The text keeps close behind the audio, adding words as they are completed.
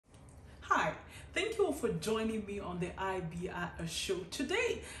Thank you all for joining me on the IBISSHOW show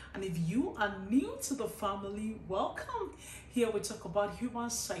today. And if you are new to the family, welcome. Here we talk about human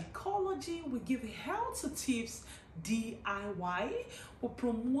psychology. We give health tips, DIY. We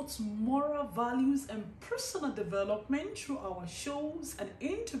promote moral values and personal development through our shows and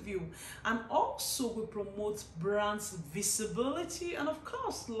interview. And also we promote brands visibility and of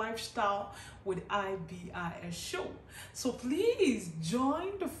course lifestyle with IBISSHOW. So please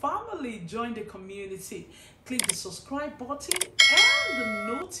join the family, join the community. Click the subscribe button and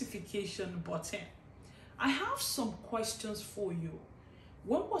the notification button. I have some questions for you.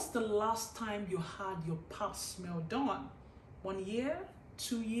 When was the last time you had your pap smear done? 1 year,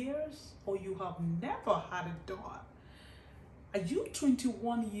 2 years, or you have never had it done? Are you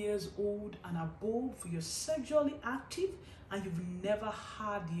 21 years old and above, you're sexually active and you've never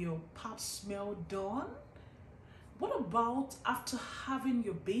had your pap smear done? What about after having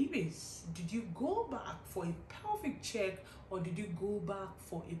your babies? Did you go back for a pelvic check or did you go back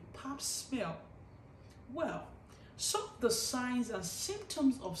for a pap smear? Well, some of the signs and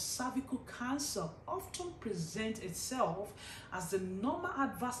symptoms of cervical cancer often present itself as the normal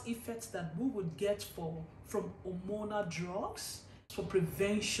adverse effects that we would get from hormonal drugs for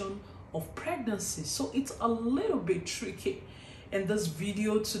prevention of pregnancy. So it's a little bit tricky. In this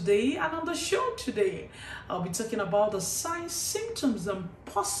video today and on the show today, I'll be talking about the signs, symptoms, and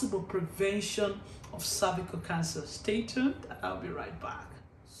possible prevention of cervical cancer. Stay tuned, I'll be right back.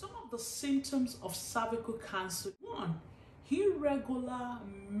 Some of the symptoms of cervical cancer: 1, irregular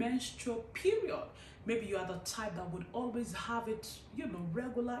menstrual period. Maybe you are the type that would always have it,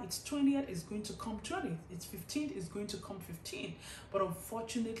 regular. It's 20th, it's going to come 20th. It's 15th, it's going to come 15th. But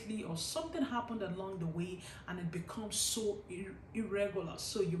unfortunately, or something happened along the way and it becomes so irregular.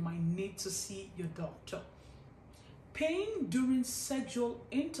 So you might need to see your doctor. Pain during sexual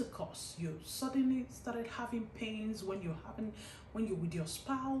intercourse. You suddenly started having pains when you're with your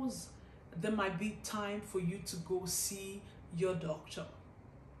spouse. There might be time for you to go see your doctor.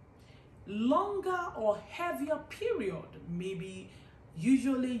 Longer or heavier period. Maybe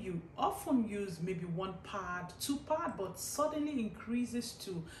usually you often use maybe 1 pad, 2 pad, but suddenly increases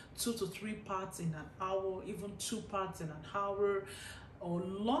to 2 to 3 pads in an hour, even 2 pads in an hour. Or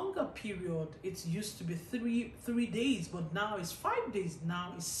longer period, it used to be three days, but now it's 5 days,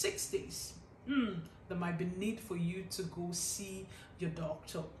 now it's 6 days. There might be need for you to go see your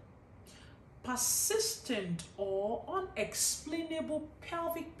doctor. Persistent or unexplainable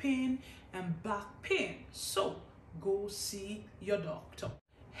pelvic pain and back pain, so go see your doctor.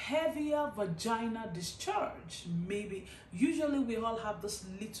 Heavier vaginal discharge. Maybe usually we all have this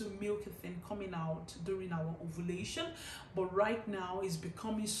little milky thing coming out during our ovulation, but right now it's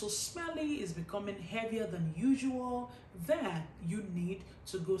becoming so smelly, it's becoming heavier than usual. Then you need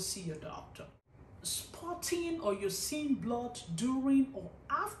to go see your doctor. Spotting, or you're seeing blood during or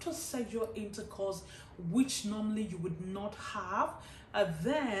after sexual intercourse, which normally you would not have,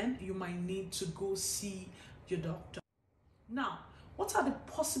 then you might need to go see your doctor. Now, what are the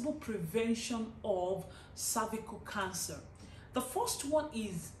possible prevention of cervical cancer? The first one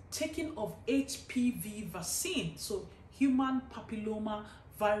is taking of HPV vaccine, so human papilloma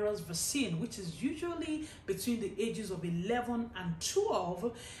virus vaccine, which is usually between the ages of 11 and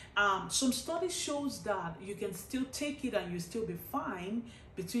 12. Some studies shows that you can still take it and you still be fine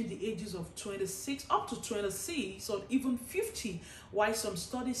between the ages of 26 up to 26 or even 50. Why some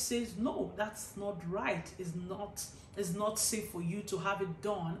studies says no, that's not right. It's not safe for you to have it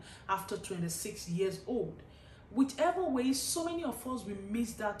done after 26 years old. Whichever way, so many of us, we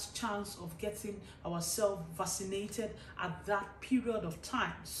miss that chance of getting ourselves vaccinated at that period of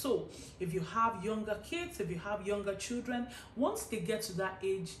time. So if you have younger kids, if you have younger children, once they get to that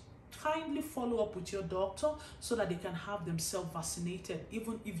age, kindly follow up with your doctor so that they can have themselves vaccinated,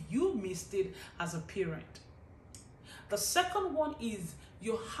 even if you missed it as a parent. The second one is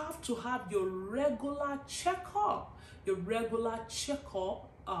you have to have your regular checkup. Your regular checkup,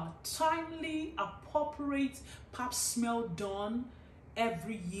 timely, appropriate pap smear done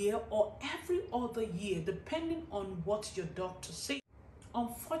every year or every other year, depending on what your doctor says.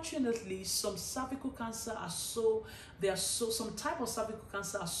 Unfortunately, some cervical cancer are some type of cervical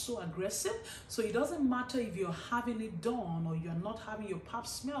cancer are so aggressive, so it doesn't matter if you're having it done or you're not having your pap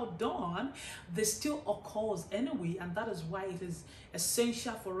smear done, they still occurs anyway, and that is why it is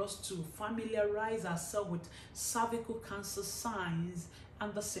essential for us to familiarize ourselves with cervical cancer signs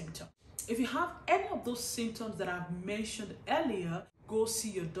and the symptoms. If you have any of those symptoms that I've mentioned earlier, go see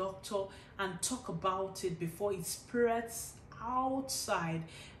your doctor and talk about it before it spreads outside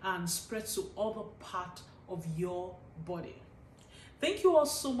and spread to other part of your body. Thank you all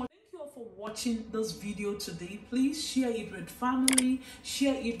so much. Thank you all for watching this video today. Please share it with family,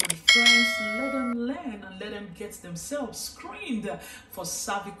 share it with friends, let them learn and let them get themselves screened for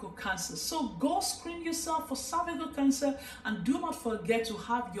cervical cancer. So go screen yourself for cervical cancer and do not forget to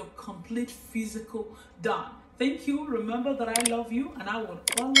have your complete physical done. Thank you. Remember that I love you and I will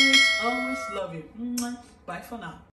always love you. Bye for now.